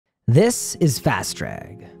This is Fast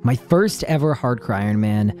Drag, my first ever hardcore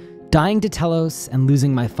Ironman, dying to Telos and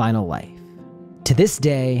losing my final life. To this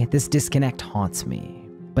day, this disconnect haunts me.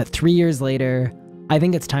 But 3 years later, I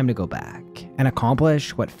think it's time to go back and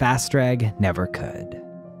accomplish what Fast Drag never could.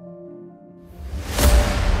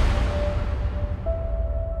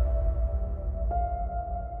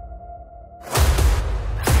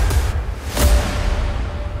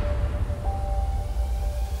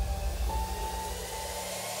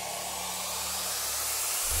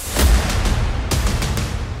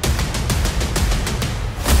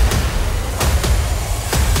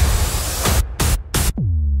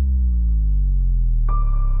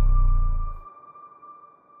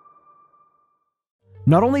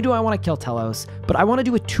 Not only do I want to kill Telos, but I want to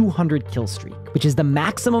do a 200 kill streak, which is the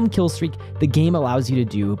maximum kill streak the game allows you to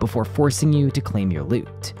do before forcing you to claim your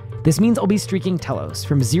loot. This means I'll be streaking Telos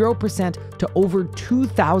from 0% to over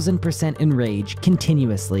 2,000% in rage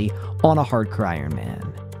continuously on a hardcore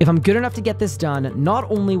Ironman. If I'm good enough to get this done,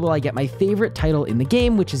 not only will I get my favorite title in the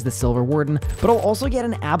game, which is the Silver Warden, but I'll also get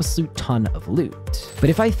an absolute ton of loot. But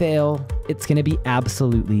if I fail, it's going to be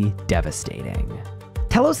absolutely devastating.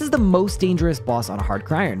 Telos is the most dangerous boss on a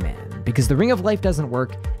hardcore Ironman because the Ring of Life doesn't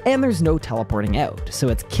work and there's no teleporting out, so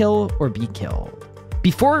it's kill or be killed.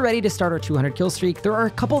 Before we're ready to start our 200 kill streak, there are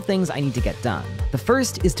a couple things I need to get done. The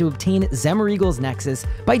first is to obtain Zemeriegel's Nexus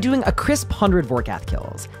by doing a crisp 100 Vorkath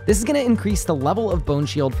kills. This is going to increase the level of Bone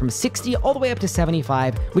Shield from 60 all the way up to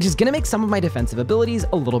 75, which is going to make some of my defensive abilities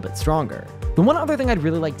a little bit stronger. The one other thing I'd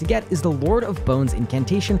really like to get is the Lord of Bones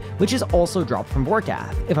incantation, which is also dropped from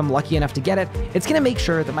Vorkath. If I'm lucky enough to get it, it's going to make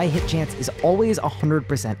sure that my hit chance is always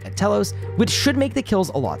 100% at Telos, which should make the kills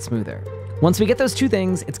a lot smoother. Once we get those two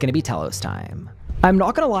things, it's going to be Telos time. I'm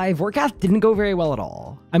not gonna lie, Vorkath didn't go very well at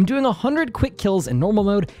all. I'm doing 100 quick kills in normal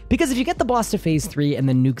mode because if you get the boss to phase 3 and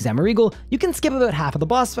then nuke Zemeriegel, you can skip about half of the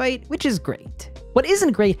boss fight, which is great. What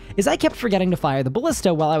isn't great is I kept forgetting to fire the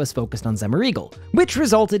ballista while I was focused on Zemeriegel, which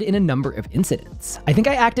resulted in a number of incidents. I think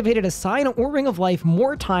I activated a sign or Ring of Life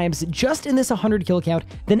more times just in this 100 kill count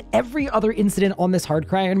than every other incident on this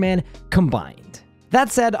hardcore Ironman combined. That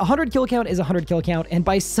said, 100 kill count is 100 kill count, and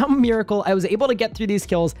by some miracle, I was able to get through these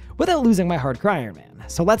kills without losing my hardcore Ironman.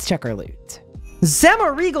 So let's check our loot.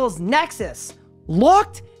 Zemeriegel's Nexus,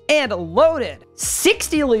 locked and loaded.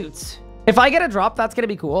 60 loots. If I get a drop, that's gonna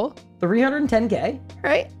be cool. 310k,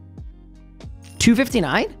 right?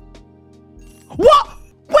 259. What?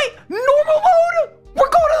 Wait, normal mode? We're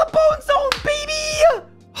going to the bone zone, baby!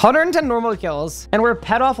 110 normal kills, and we're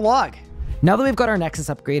pet off log. Now that we've got our Nexus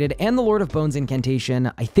upgraded and the Lord of Bones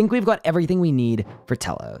incantation, I think we've got everything we need for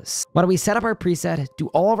Telos. Why don't we set up our preset, do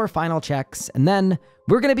all of our final checks, and then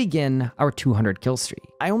we're gonna begin our 200 kill streak.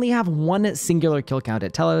 I only have one singular kill count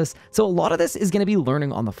at Telos, so a lot of this is gonna be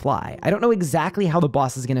learning on the fly. I don't know exactly how the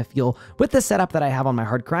boss is gonna feel with the setup that I have on my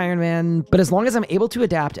hardcore Ironman, but as long as I'm able to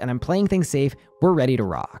adapt and I'm playing things safe, we're ready to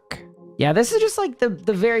rock. Yeah, this is just like the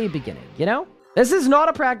very beginning, you know? This is not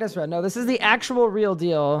a practice run. No, this is the actual real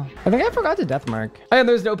deal. I think I forgot to death mark. And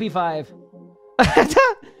there's no P5.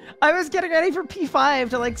 I was getting ready for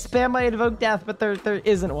P5 to like spam my invoke death, but there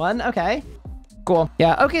isn't one. Okay, cool.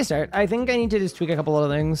 Yeah, okay, start. I think I need to just tweak a couple other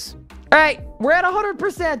things. All right, we're at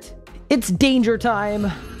 100%. It's danger time.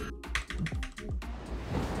 All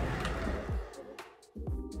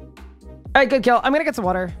right, good kill. I'm gonna get some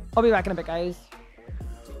water. I'll be back in a bit, guys.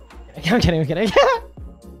 I'm kidding.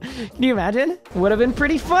 Can you imagine? Would have been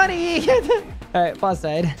pretty funny. All right, boss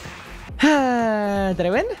died. Did I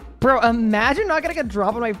win? Bro, imagine not getting a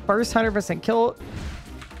drop on my first 100% kill.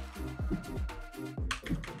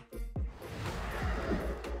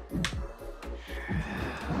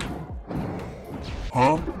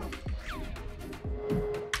 Huh?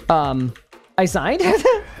 I signed.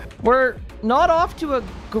 We're not off to a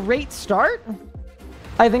great start.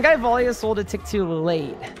 I think I volley sold a tick too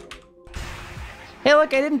late. Hey,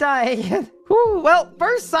 look, I didn't die. Whew, well,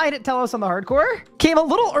 first sight at Telos on the hardcore. Came a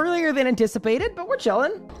little earlier than anticipated, but we're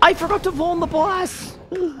chilling. I forgot to Vuln the boss.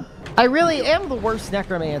 I really am the worst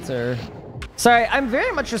necromancer. Sorry, I'm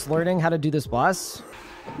very much just learning how to do this boss.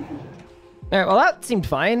 All right, well, that seemed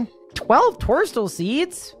fine. 12 Torstal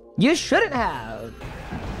Seeds? You shouldn't have.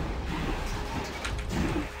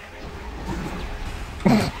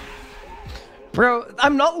 Bro,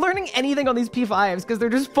 I'm not learning anything on these P5s because they're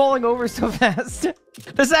just falling over so fast.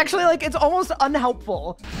 This is actually like, it's almost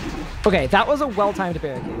unhelpful. Okay, that was a well-timed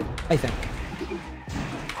barricade, I think.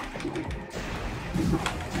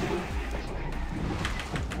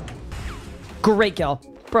 Great kill.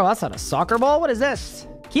 Bro, that's not a soccer ball. What is this?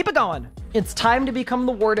 Keep it going. It's time to become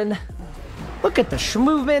the Warden. Look at the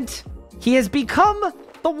movement. He has become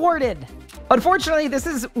the Warden. Unfortunately, this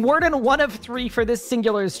is Warden 1 of 3 for this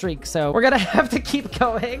singular streak, so we're gonna have to keep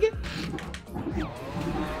going.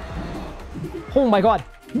 Oh my god.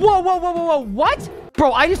 Whoa, whoa, whoa, whoa, whoa, what?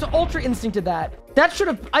 Bro, I just ultra instincted that.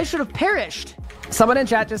 I should have perished. Someone in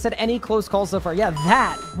chat just said any close calls so far. Yeah,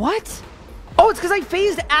 that. What? Oh, it's because I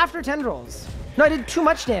phased after tendrils. No, I did too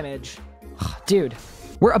much damage. Dude.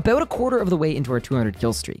 We're about a quarter of the way into our 200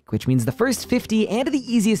 kill streak, which means the first 50 and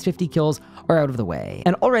the easiest 50 kills are out of the way.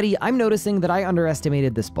 And already I'm noticing that I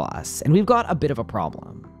underestimated this boss, and we've got a bit of a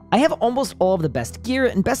problem. I have almost all of the best gear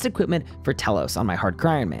and best equipment for Telos on my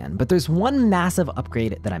Hardcore Ironman, but there's one massive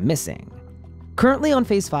upgrade that I'm missing. Currently on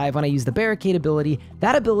phase 5, when I use the barricade ability,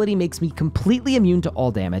 that ability makes me completely immune to all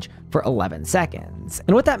damage for 11 seconds.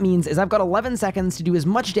 And what that means is I've got 11 seconds to do as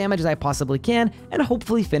much damage as I possibly can and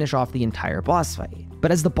hopefully finish off the entire boss fight.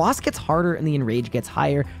 But as the boss gets harder and the enrage gets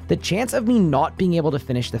higher, the chance of me not being able to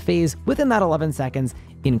finish the phase within that 11 seconds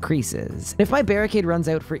increases. If my barricade runs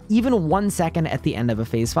out for even 1 second at the end of a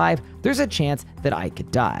phase 5, there's a chance that I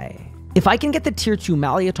could die. If I can get the tier 2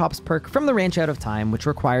 Malleotops perk from the Ranch Out of Time, which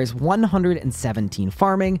requires 117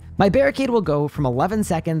 farming, my barricade will go from 11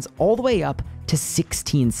 seconds all the way up to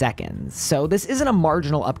 16 seconds. So this isn't a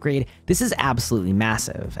marginal upgrade, this is absolutely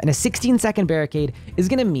massive. And a 16-second barricade is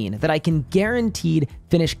gonna mean that I can guaranteed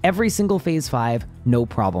finish every single phase 5, no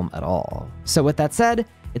problem at all. So with that said,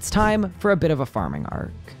 it's time for a bit of a farming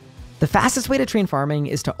arc. The fastest way to train farming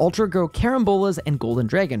is to ultra grow carambolas and golden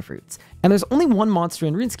dragon fruits, and there's only one monster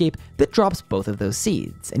in RuneScape that drops both of those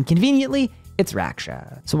seeds, and conveniently, it's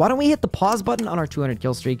Raksha. So why don't we hit the pause button on our 200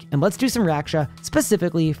 kill streak, and let's do some Raksha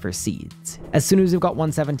specifically for seeds. As soon as we've got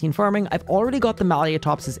 117 farming, I've already got the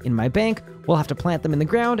Malleotopses in my bank, we'll have to plant them in the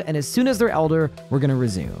ground, and as soon as they're elder, we're gonna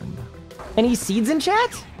resume. Any seeds in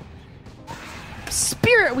chat?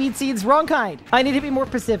 Spirit weed seeds, wrong kind. I need to be more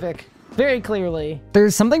specific. Very clearly.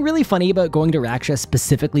 There's something really funny about going to Raksha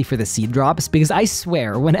specifically for the seed drops, because I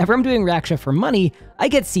swear, whenever I'm doing Raksha for money, I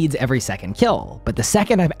get seeds every second kill. But the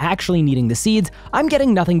second I'm actually needing the seeds, I'm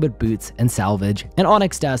getting nothing but boots and salvage and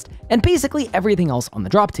onyx dust and basically everything else on the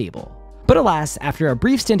drop table. But alas, after a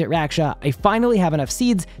brief stint at Raksha, I finally have enough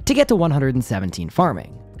seeds to get to 117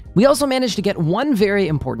 farming. We also managed to get one very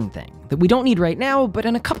important thing that we don't need right now, but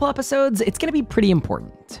in a couple episodes, it's gonna be pretty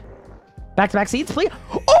important. Back-to-back seeds, please.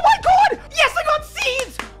 Oh my god! Yes, I got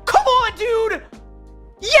seeds! Come on, dude!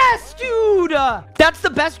 Yes, dude! That's the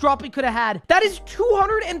best drop we could have had. That is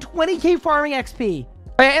 220k farming XP.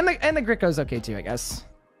 And the grit goes okay too, I guess.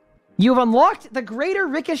 You've unlocked the greater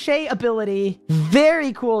ricochet ability.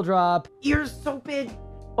 Very cool drop. Ears so big.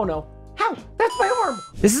 Oh no. How? That's my arm!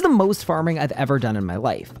 This is the most farming I've ever done in my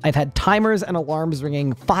life. I've had timers and alarms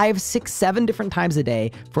ringing 5, 6, 7 different times a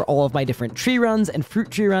day for all of my different tree runs and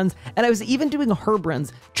fruit tree runs, and I was even doing herb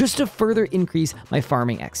runs just to further increase my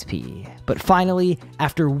farming XP. But finally,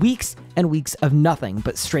 after weeks and weeks of nothing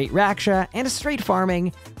but straight Raksha and straight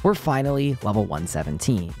farming, we're finally level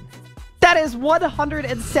 117. That is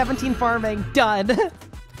 117 farming done!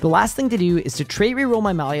 The last thing to do is to trait reroll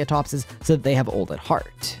my Malleotopses so that they have Old at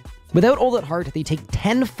Heart. Without Old at Heart, they take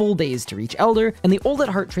 10 full days to reach Elder, and the Old at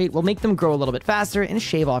Heart trait will make them grow a little bit faster and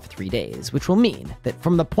shave off 3 days, which will mean that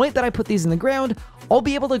from the point that I put these in the ground, I'll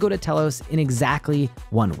be able to go to Telos in exactly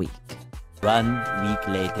 1 week. 1 week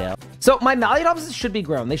later. So my Malleotopses should be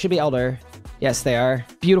grown. They should be Elder. Yes, they are.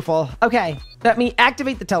 Beautiful. Okay, let me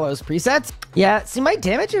activate the Telos presets. Yeah, see, my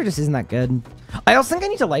damage here just isn't that good. I also think I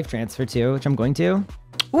need to life transfer too, which I'm going to.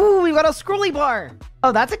 Ooh, we've got a scrolly bar.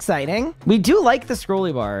 Oh, that's exciting. We do like the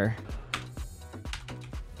scrolly bar.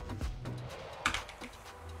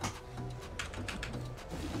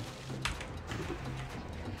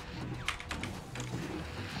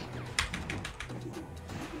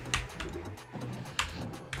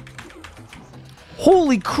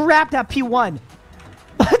 Holy crap, that P1.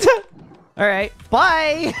 All right,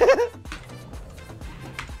 bye.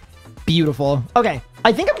 Beautiful. Okay,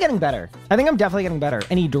 I think I'm getting better. I think I'm definitely getting better.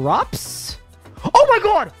 Any drops? Oh my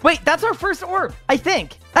god! Wait, that's our first orb, I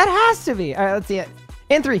think. That has to be. All right, let's see it.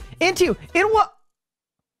 In 3, in 2, in what?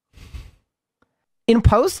 In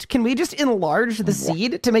post, can we just enlarge the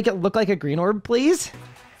seed to make it look like a green orb, please?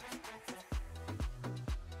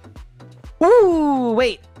 Ooh,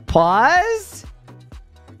 wait. Pause?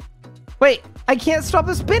 Wait, I can't stop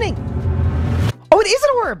the spinning. Oh, it is an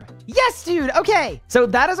orb. Yes, dude. Okay. So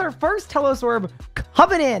that is our first Telos orb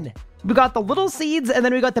coming in. We got the little seeds and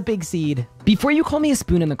then we got the big seed. Before you call me a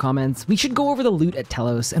spoon in the comments, we should go over the loot at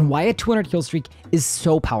Telos and why a 200 kill streak is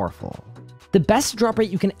so powerful. The best drop rate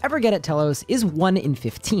you can ever get at Telos is 1 in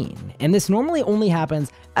 15, and this normally only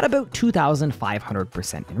happens at about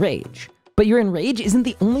 2,500% enrage. But your enrage isn't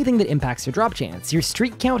the only thing that impacts your drop chance. Your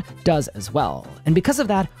streak count does as well. And because of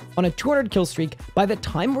that, on a 200 kill streak, by the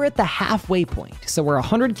time we're at the halfway point, so we're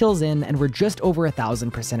 100 kills in and we're just over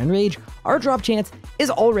 1,000% enrage, our drop chance is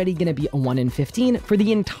already going to be a 1 in 15 for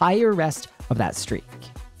the entire rest of that streak.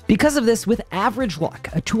 Because of this, with average luck,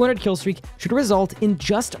 a 200 kill streak should result in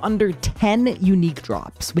just under 10 unique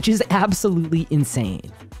drops, which is absolutely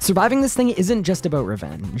insane. Surviving this thing isn't just about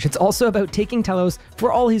revenge, it's also about taking Telos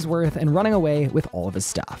for all he's worth and running away with all of his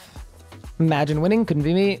stuff. Imagine winning, couldn't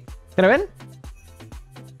be me. Can I win?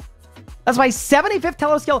 That's my 75th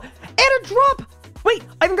Telos kill and a drop! Wait,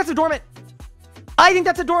 I think that's a dormant. I think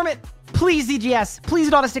that's a dormant. Please, ZGS, please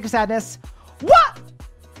not a stick of sadness. What?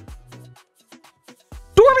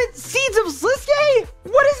 Dormant Seeds of Sliske?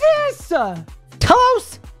 What is this?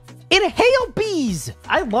 Telos, inhale bees.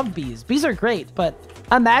 I love bees. Bees are great, but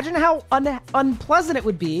imagine how unpleasant it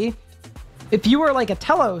would be if you were like a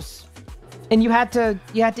Telos and you had to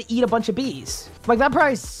eat a bunch of bees. Like, that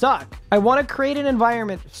probably suck. I want to create an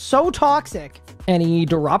environment so toxic. Any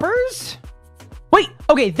droppers? Wait,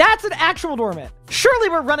 okay, that's an actual dormant. Surely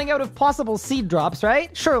we're running out of possible seed drops,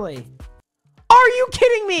 right? Surely. Are you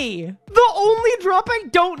kidding me? The only drop I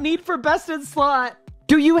don't need for best in slot.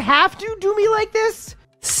 Do you have to do me like this?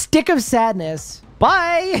 Stick of sadness.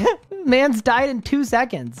 Bye. Man's died in 2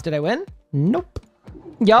 seconds. Did I win? Nope.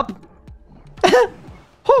 Yup.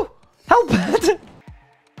 Oh, help. Did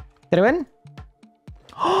I win?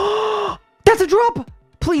 That's a drop.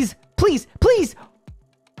 Please, please, please.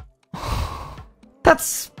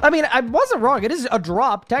 That's, I mean, I wasn't wrong. It is a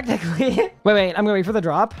drop, technically. Wait, I'm gonna wait for the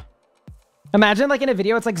drop. Imagine like in a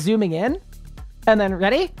video, it's like zooming in and then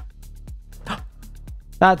ready.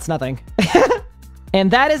 That's nothing.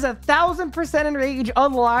 And that is 1,000% enrage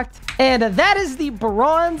unlocked. And that is the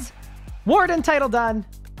bronze warden title done.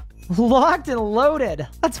 Locked and loaded.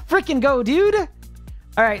 Let's freaking go, dude. All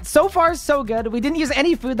right, so far so good. We didn't use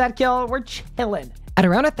any food that kill. We're chilling. At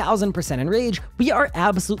around 1,000% enrage, we are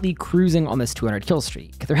absolutely cruising on this 200 kill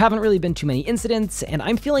streak. There haven't really been too many incidents, and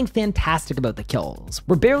I'm feeling fantastic about the kills.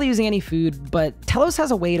 We're barely using any food, but Telos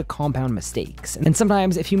has a way to compound mistakes. And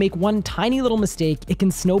sometimes if you make one tiny little mistake, it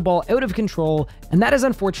can snowball out of control, and that is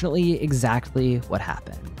unfortunately exactly what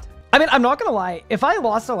happened. I mean, I'm not gonna lie, if I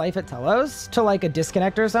lost a life at Telos to like a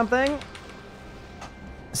disconnect or something,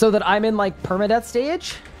 so that I'm in like permadeath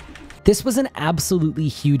stage, this was an absolutely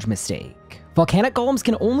huge mistake. Volcanic golems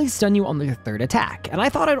can only stun you on their 3rd attack, and I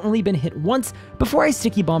thought I'd only been hit once before I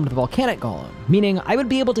sticky bombed the volcanic golem, meaning I would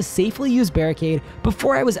be able to safely use barricade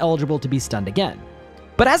before I was eligible to be stunned again.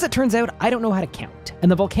 But as it turns out, I don't know how to count,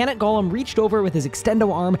 and the volcanic golem reached over with his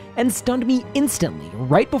extendo arm and stunned me instantly,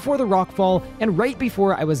 right before the rockfall and right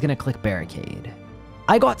before I was gonna click barricade.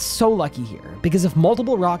 I got so lucky here, because if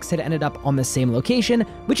multiple rocks had ended up on the same location,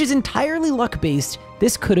 which is entirely luck-based,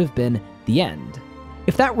 this could have been the end.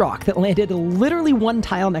 If that rock that landed literally 1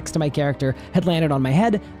 tile next to my character had landed on my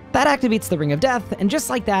head, that activates the Ring of Death, and just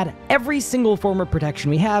like that, every single form of protection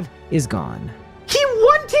we have is gone. He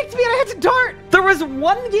one-ticked me and I had to dart! There was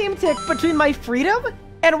 1 game tick between my freedom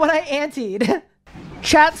and when I antied.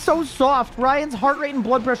 Chat's so soft. Ryan's heart rate and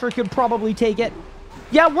blood pressure could probably take it.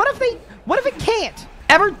 Yeah, what if it can't?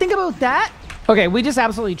 Ever think about that? Okay, we just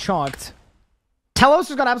absolutely chonked. Telos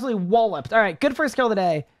just got absolutely walloped. All right, good first kill of the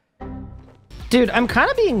day. Dude, I'm kind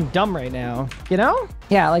of being dumb right now, you know?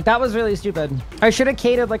 Yeah, like that was really stupid. I should have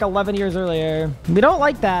catered like 11 years earlier. We don't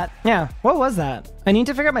like that. Yeah, what was that? I need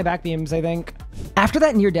to figure out my back beams, I think. After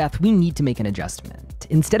that near death, we need to make an adjustment.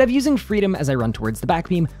 Instead of using freedom as I run towards the back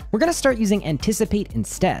beam, we're gonna start using anticipate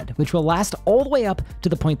instead, which will last all the way up to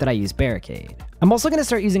the point that I use barricade. I'm also gonna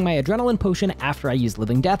start using my adrenaline potion after I use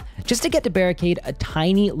living death, just to get to barricade a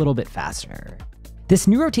tiny little bit faster. This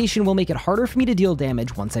new rotation will make it harder for me to deal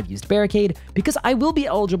damage once I've used barricade, because I will be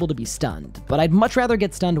eligible to be stunned, but I'd much rather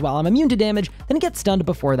get stunned while I'm immune to damage than get stunned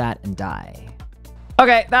before that and die.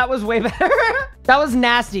 Okay, that was way better. That was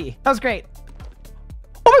nasty. That was great.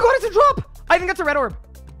 Oh my god, it's a drop! I think that's a red orb.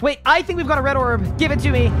 Wait, I think we've got a red orb. Give it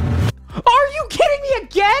to me. Are you kidding me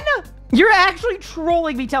again? You're actually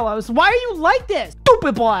trolling me, Telos. Why are you like this?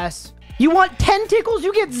 Stupid boss. You want 10 tickles,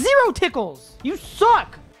 you get 0 tickles. You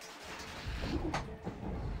suck.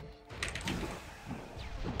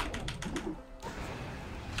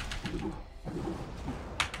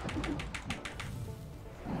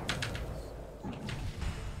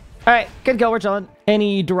 All right, good kill, we're chilling.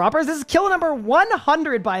 Any droppers? This is kill number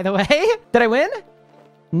 100, by the way. Did I win?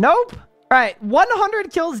 Nope. All right,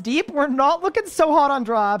 100 kills deep. We're not looking so hot on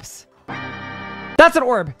drops. That's an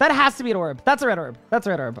orb. That has to be an orb. That's a red orb. That's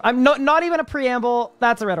a red orb. I'm not even a preamble.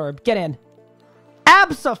 That's a red orb. Get in.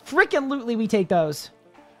 Abso-freaking-lutely we take those.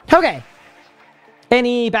 Okay,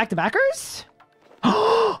 Any back-to-backers?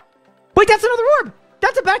 Wait, that's another orb.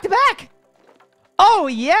 That's a back-to-back. Oh,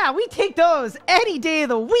 yeah, we take those any day of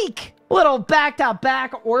the week. Little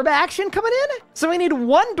back-to-back orb action coming in. So we need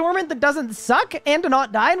one dormant that doesn't suck and to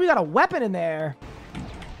not die, and we got a weapon in there.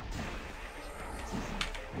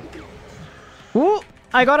 Ooh,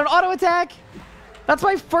 I got an auto attack. That's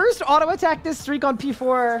my first auto attack this streak on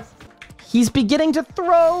P4. He's beginning to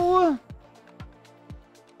throw.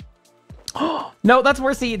 No, that's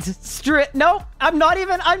more seeds. No, I'm not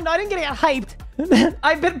even getting hyped.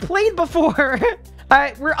 I've been played before. All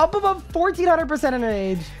right, we're up above 1400% in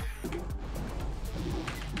rage.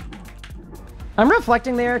 I'm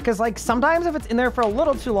reflecting there because, like, sometimes if it's in there for a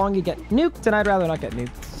little too long, you get nuked, and I'd rather not get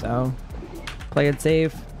nuked. So, play it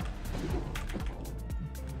safe.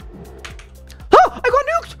 Oh, I got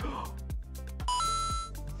nuked!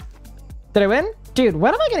 Did I win? Dude,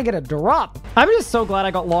 when am I going to get a drop? I'm just so glad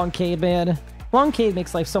I got Long Cade, man. Long Cade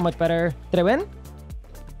makes life so much better. Did I win?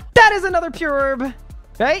 That is another pure orb.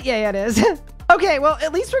 Right? Yeah, it is. Okay, well,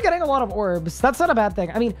 at least we're getting a lot of orbs. That's not a bad thing.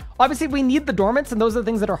 I mean, obviously, we need the dormants, and those are the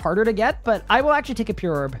things that are harder to get, but I will actually take a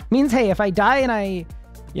pure orb. Means, hey, if I die and I,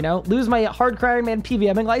 you know, lose my Hardcore Ironman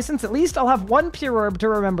PVMing license, at least I'll have one pure orb to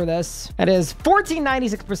remember this. That is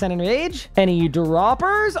 1496% in rage. Any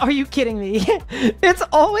droppers? Are you kidding me? It's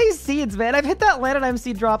always seeds, man. I've hit that Lanodime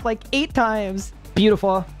seed drop like 8 times.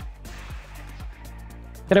 Beautiful.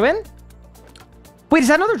 Did I win? Wait, is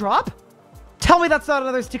that another drop? Tell me that's not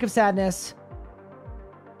another stick of sadness.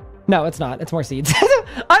 No, it's not. It's more seeds.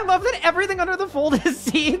 I love that everything under the fold is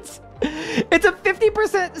seeds. It's a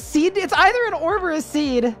 50% seed. It's either an orb or a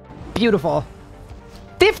seed. Beautiful.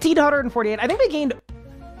 1,548. I think we gained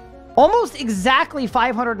almost exactly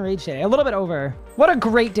 500 in rage today. A little bit over. What a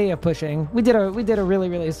great day of pushing. We did a really,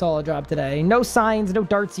 really solid job today. No signs, no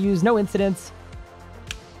darts used, no incidents.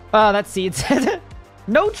 Oh, that's seeds.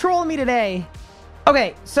 No troll me today.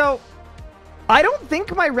 Okay, so I don't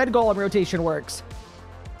think my red golem rotation works.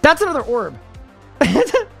 That's another orb.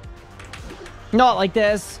 Not like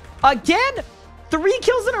this. Again, 3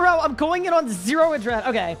 kills in a row. I'm going in on 0 adrenaline.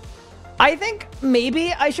 Okay. I think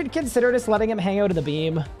maybe I should consider just letting him hang out in the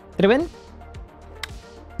beam. Did I win?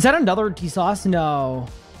 Is that another T-sauce? No.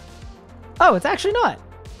 Oh, it's actually not.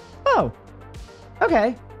 Oh.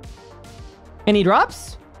 Okay. Any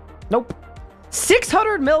drops? Nope.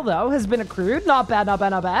 600 mil, though, has been accrued. Not bad, not bad,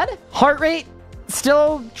 not bad. Heart rate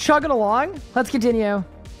still chugging along. Let's continue.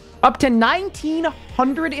 Up to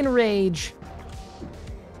 1,900 in rage.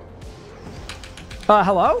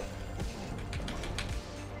 Hello?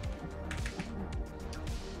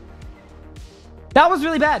 That was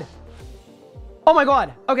really bad. Oh my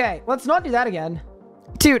god. Okay, let's not do that again.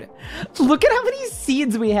 Dude, look at how many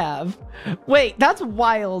seeds we have. Wait, that's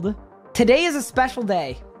wild. Today is a special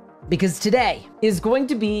day because today is going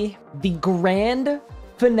to be the grand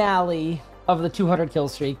finale of the 200 kill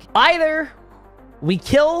streak. Either we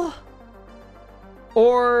kill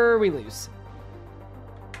or we lose.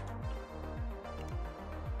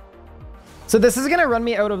 So this is gonna run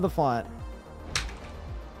me out of the font.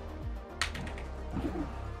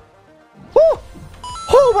 Woo!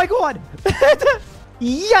 Oh my god!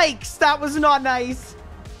 Yikes, that was not nice.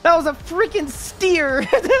 That was a freaking steer.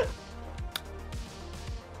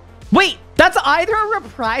 Wait, that's either a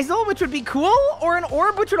reprisal, which would be cool, or an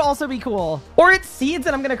orb, which would also be cool. Or it's seeds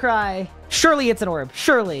and I'm gonna cry. Surely it's an orb,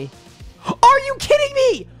 surely. Are you kidding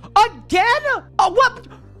me? Again? What?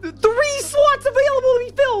 3 slots available to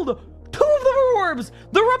be filled. 2 of them are orbs.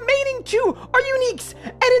 The remaining 2 are uniques,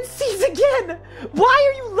 and it's seeds again. Why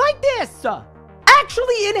are you like this?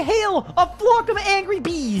 Actually inhale a flock of angry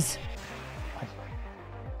bees.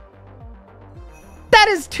 That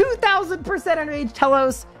is 2,000% enraged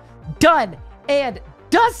Telos. Done and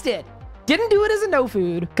dusted. Didn't do it as a no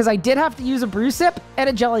food because I did have to use a brew sip and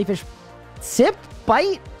a jellyfish sip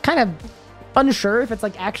bite. Kind of unsure if it's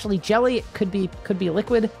like actually jelly. It could be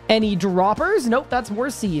liquid. Any droppers? Nope, that's more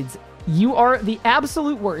seeds. You are the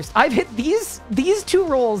absolute worst. I've hit these 2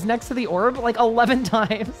 rolls next to the orb like 11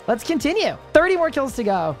 times. Let's continue. 30 more kills to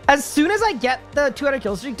go. As soon as I get the 200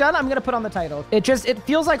 kill streak done, I'm going to put on the title. It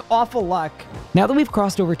feels like awful luck. Now that we've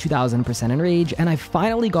crossed over 2,000% in rage and I've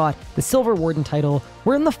finally got the Silver Warden title,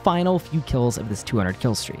 we're in the final few kills of this 200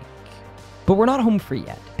 kill streak. But we're not home free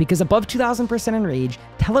yet, because above 2,000% in rage,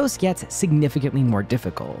 Telos gets significantly more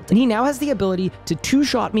difficult, and he now has the ability to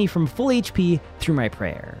 2-shot me from full HP through my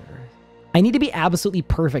prayer. I need to be absolutely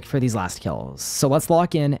perfect for these last kills, so let's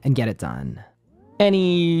lock in and get it done.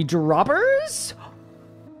 Any droppers?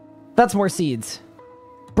 That's more seeds.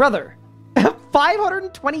 Brother,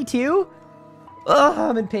 522? Ugh,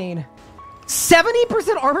 I'm in pain.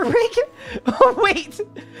 70% armor break? Oh, wait.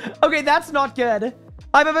 Okay, that's not good.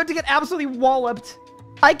 I'm about to get absolutely walloped.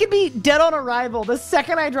 I could be dead on arrival the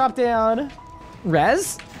second I drop down.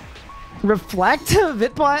 Res? Reflect?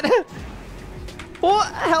 Vitbot? Oh,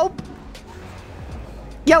 help.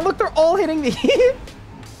 Yeah, look, they're all hitting me.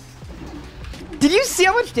 Did you see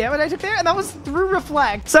how much damage I took there? And that was through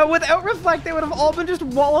Reflect. So without Reflect, they would have all been just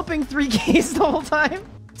walloping 3Ks the whole time.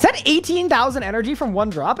 Is that 18,000 energy from one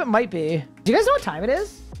drop? It might be. Do you guys know what time it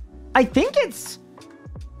is? I think it's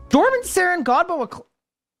Dormant Saren Godbow.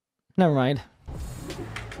 Never mind.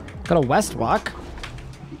 Got a West Walk.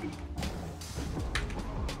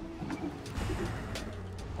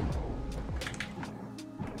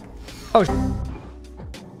 Oh.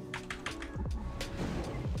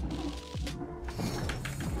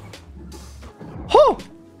 Oh!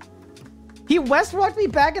 He West walked me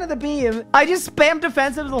back into the beam. I just spammed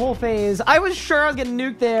defensive the whole phase. I was sure I was getting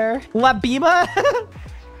nuked there. La Bima.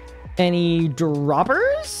 Any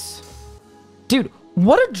droppers? Dude,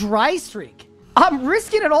 what a dry streak. I'm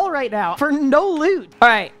risking it all right now for no loot. All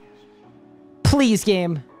right. Please,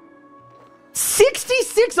 game.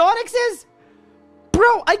 66 Onyxes?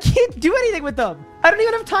 Bro, I can't do anything with them. I don't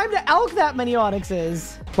even have time to alch that many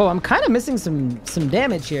Onyxes. Whoa, I'm kind of missing some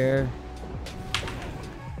damage here.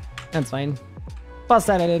 That's fine. Plus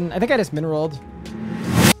that I didn't. I think I just mineraled.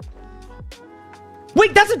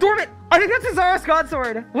 Wait, that's a Dormant. I think that's a Zaros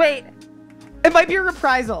Godsword. Wait. It might be a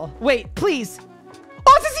reprisal. Wait, please.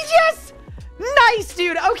 Oh, it's a CGS! Nice,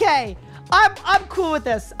 dude. Okay. I'm cool with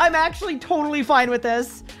this. I'm actually totally fine with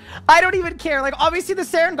this. I don't even care. Like, obviously, the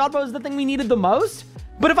Saren Godbow is the thing we needed the most.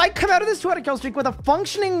 But if I come out of this 200 kill streak with a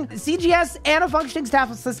functioning CGS and a functioning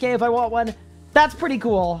Staff of Sasuke, if I want one, that's pretty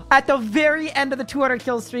cool. At the very end of the 200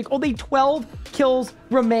 kill streak, only 12 kills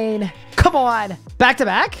remain. Come on. Back to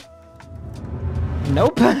back?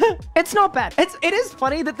 Nope. It's not bad. It is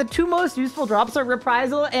funny that the two most useful drops are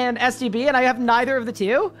Reprisal and STB, and I have neither of the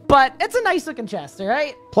two. But it's a nice looking chest, all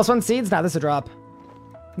right? +1 seeds. Now this is a drop.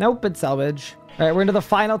 Nope, it's salvage. All right, we're into the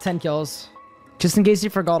final 10 kills. Just in case you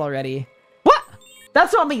forgot already. What?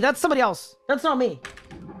 That's not me. That's somebody else. That's not me.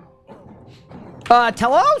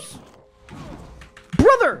 Telos?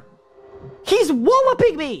 Brother! He's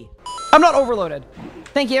walloping me! I'm not overloaded.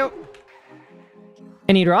 Thank you.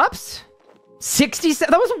 Any drops?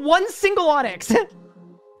 67. That was one single Onyx.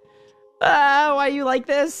 Why you like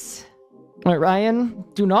this? All right, Ryan,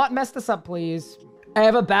 do not mess this up, please. I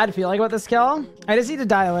have a bad feeling about this kill. I just need to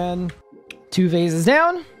dial in. 2 phases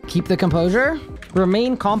down. Keep the composure.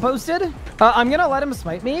 Remain composted. I'm gonna let him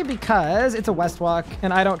smite me because it's a West Walk,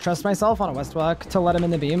 and I don't trust myself on a West Walk to let him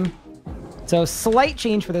in the beam. So slight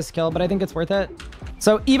change for this kill, but I think it's worth it.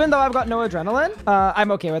 So even though I've got no adrenaline,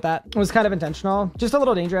 I'm okay with that. It was kind of intentional. Just a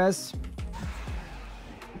little dangerous.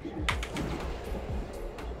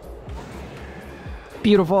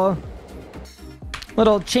 Beautiful.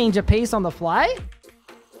 Little change of pace on the fly.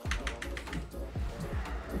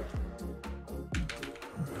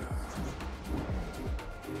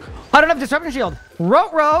 I don't have Disruption Shield.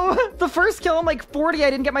 Row. The first kill in like 40, I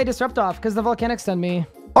didn't get my Disrupt off because the Volcanic stunned me.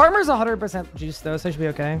 Armor's 100% juice though, so I should be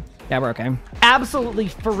okay. Yeah, we're okay. Absolutely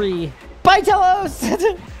free. Bye, Telos!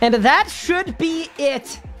 And that should be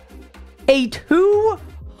it. A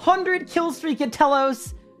 200 kill streak at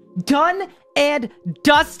Telos. Done and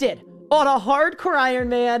dusted on a hardcore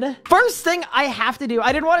Ironman. First thing I have to do,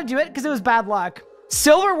 I didn't want to do it because it was bad luck.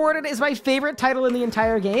 Silver Warden is my favorite title in the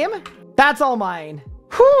entire game. That's all mine.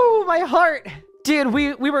 Whew, my heart. Dude,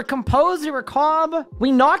 we were composed, we were calm.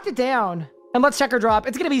 We knocked it down. And let's check our drop.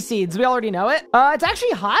 It's gonna be seeds. We already know it. It's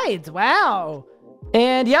actually hides. Wow.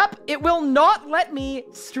 And yep, it will not let me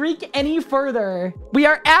streak any further. We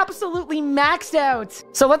are absolutely maxed out.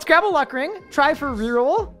 So let's grab a luck ring, try for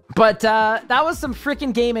reroll. But that was some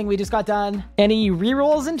freaking gaming we just got done. Any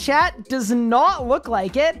rerolls in chat? Does not look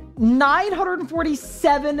like it.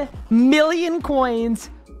 947 million coins.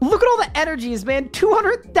 Look at all the energies, man.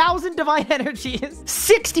 200,000 divine energies.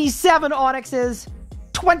 67 onyxes.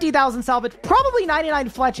 20,000 salvage. Probably 99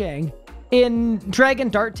 fletching in dragon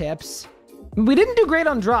dart tips. We didn't do great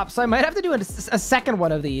on drops, so I might have to do a second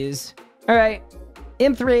one of these. All right.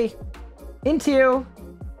 In 3. In 2.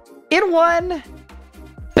 In 1.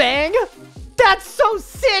 Bang. That's so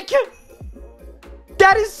sick.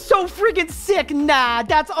 That is so freaking sick. Nah,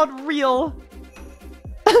 that's unreal.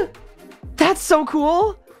 That's so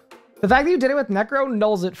cool. The fact that you did it with Necro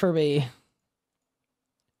nulls it for me.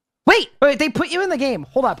 Wait, they put you in the game.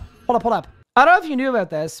 Hold up. I don't know if you knew about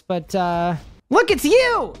this, but look, it's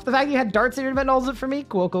you. The fact that you had darts in your event nulls it for me.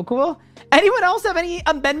 Cool. Anyone else have any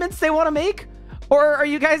amendments they want to make? Or are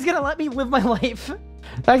you guys going to let me live my life?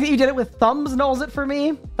 The fact that you did it with thumbs nulls it for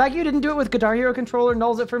me. The fact you didn't do it with Guitar Hero controller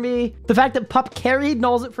nulls it for me. The fact that Pup carried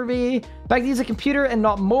nulls it for me. The fact that you use a computer and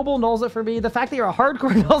not mobile nulls it for me. The fact that you're a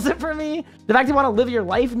hardcore nulls it for me. The fact that you want to live your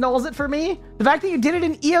life nulls it for me. The fact that you did it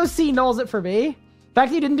in EOC nulls it for me. The fact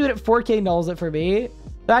that you didn't do it at 4K nulls it for me.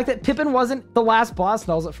 The fact that Pippin wasn't the last boss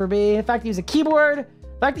nulls it for me. The fact that you use a keyboard.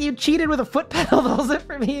 The fact that you cheated with a foot pedal nulls it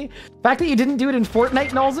for me. The fact that you didn't do it in Fortnite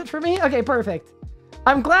nulls it for me. Okay, perfect.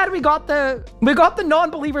 I'm glad we got the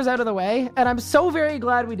non-believers out of the way, and I'm so very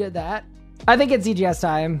glad we did that. I think it's ZGS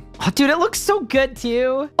time. Oh, dude, it looks so good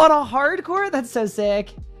too. On a hardcore, that's so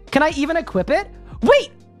sick. Can I even equip it?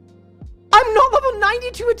 Wait, I'm not level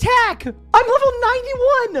 92 attack. I'm level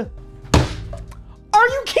 91. Are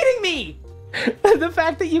you kidding me? The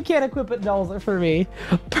fact that you can't equip it nulls it for me.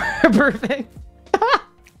 Perfect.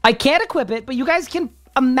 I can't equip it, but you guys can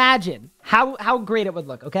imagine how great it would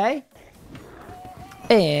look, okay?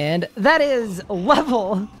 And that is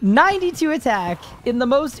level 92 attack in the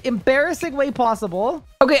most embarrassing way possible.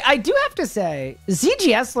 Okay, I do have to say,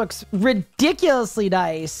 ZGS looks ridiculously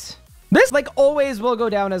nice. This, like, always will go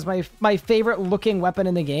down as my favorite looking weapon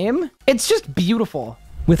in the game. It's just beautiful.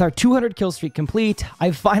 With our 200 kill streak complete,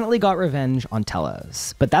 I've finally got revenge on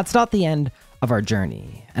Telos. But that's not the end of our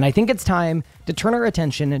journey. And I think it's time to turn our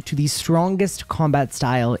attention to the strongest combat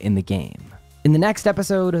style in the game. In the next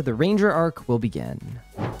episode, the Ranger arc will begin.